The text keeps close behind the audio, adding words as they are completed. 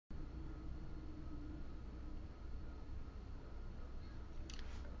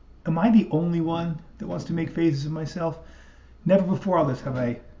Am I the only one that wants to make faces of myself? Never before all this have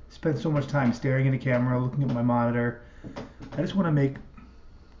I spent so much time staring at a camera, looking at my monitor. I just want to make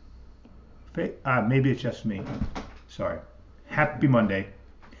maybe it's just me. Sorry. Happy Monday.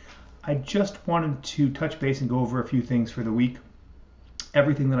 I just wanted to touch base and go over a few things for the week.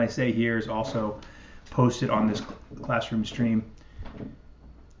 Everything that I say here is also posted on this classroom stream.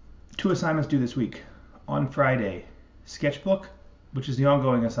 2 assignments due this week. On Friday, sketchbook, which is the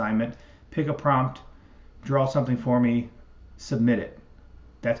ongoing assignment. Pick a prompt, draw something for me, submit it.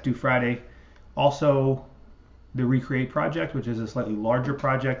 That's due Friday. Also, the Recreate project, which is a slightly larger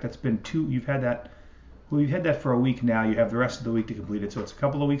project. That's been you've had that for a week now. You have the rest of the week to complete it, so it's a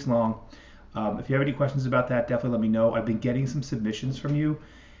couple of weeks long. If you have any questions about that, definitely let me know. I've been getting some submissions from you.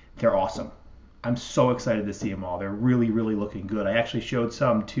 They're awesome. I'm so excited to see them all. They're really, really looking good. I actually showed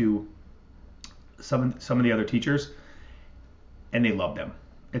some to some of the other teachers, and they love them.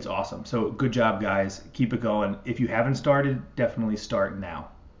 It's awesome. So good job, guys. Keep it going. If you haven't started, definitely start now.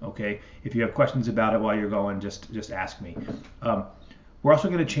 Okay? If you have questions about it while you're going, just ask me. We're also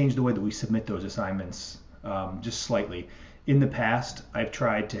going to change the way that we submit those assignments just slightly. In the past, I've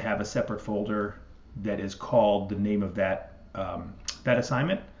tried to have a separate folder that is called the name of that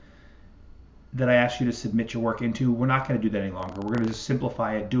assignment that I asked you to submit your work into. We're not going to do that any longer. We're going to just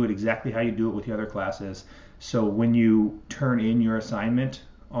simplify it, do it exactly how you do it with the other classes. So when you turn in your assignment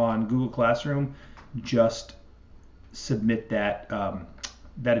on Google Classroom, just submit that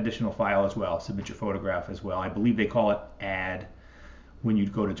that additional file as well. Submit your photograph as well. I believe they call it add when you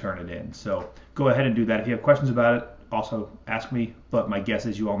go to turn it in. So go ahead and do that. If you have questions about it, also ask me. But my guess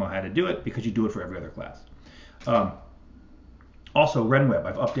is you all know how to do it because you do it for every other class. Also, RenWeb.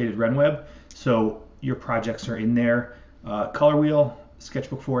 I've updated RenWeb. So your projects are in there. Color Wheel,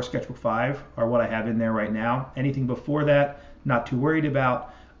 Sketchbook 4, Sketchbook 5 are what I have in there right now. Anything before that, not too worried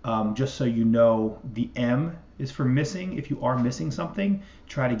about. Just so you know, the M is for missing. If you are missing something,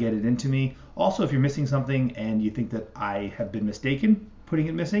 try to get it into me. Also, if you're missing something and you think that I have been mistaken putting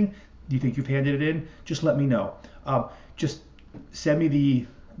it missing, you think you've handed it in, just let me know. Just send me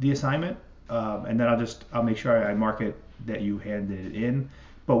the assignment, and then I'll make sure I mark it that you handed it in.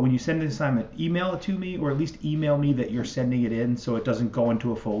 But when you send the assignment, email it to me, or at least email me that you're sending it in so it doesn't go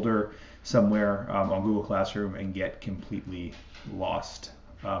into a folder somewhere on Google Classroom and get completely lost.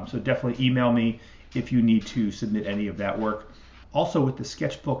 So definitely email me if you need to submit any of that work. Also with the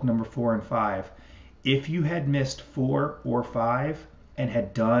sketchbook number 4 and 5, if you had missed 4 or 5 and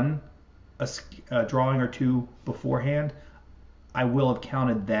had done a drawing or two beforehand, I will have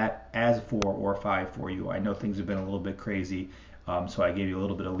counted that as 4 or 5 for you. I know things have been a little bit crazy, so I gave you a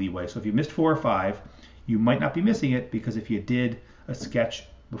little bit of leeway. So if you missed 4 or 5, you might not be missing it, because if you did a sketch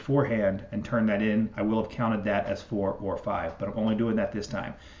beforehand and turned that in, I will have counted that as 4 or 5, but I'm only doing that this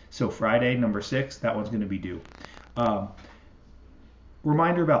time. So Friday, number 6, that one's going to be due.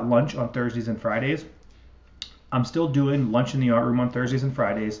 Reminder about lunch on Thursdays and Fridays. I'm still doing lunch in the art room on Thursdays and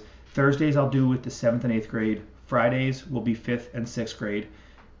Fridays. Thursdays I'll do with the 7th and 8th grade. Fridays will be 5th and 6th grade.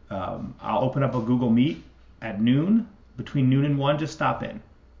 I'll open up a Google Meet at noon. Between noon and 1, just stop in.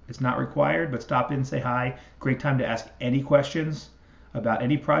 It's not required, but stop in, say hi. Great time to ask any questions about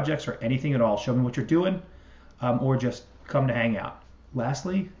any projects or anything at all. Show me what you're doing, or just come to hang out.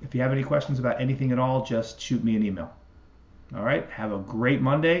 Lastly, if you have any questions about anything at all, just shoot me an email. All right, have a great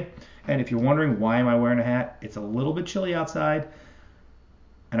Monday. And if you're wondering why am I wearing a hat, it's a little bit chilly outside,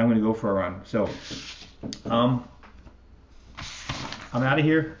 and I'm going to go for a run. So I'm out of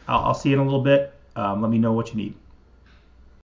here. I'll see you in a little bit. Let me know what you need.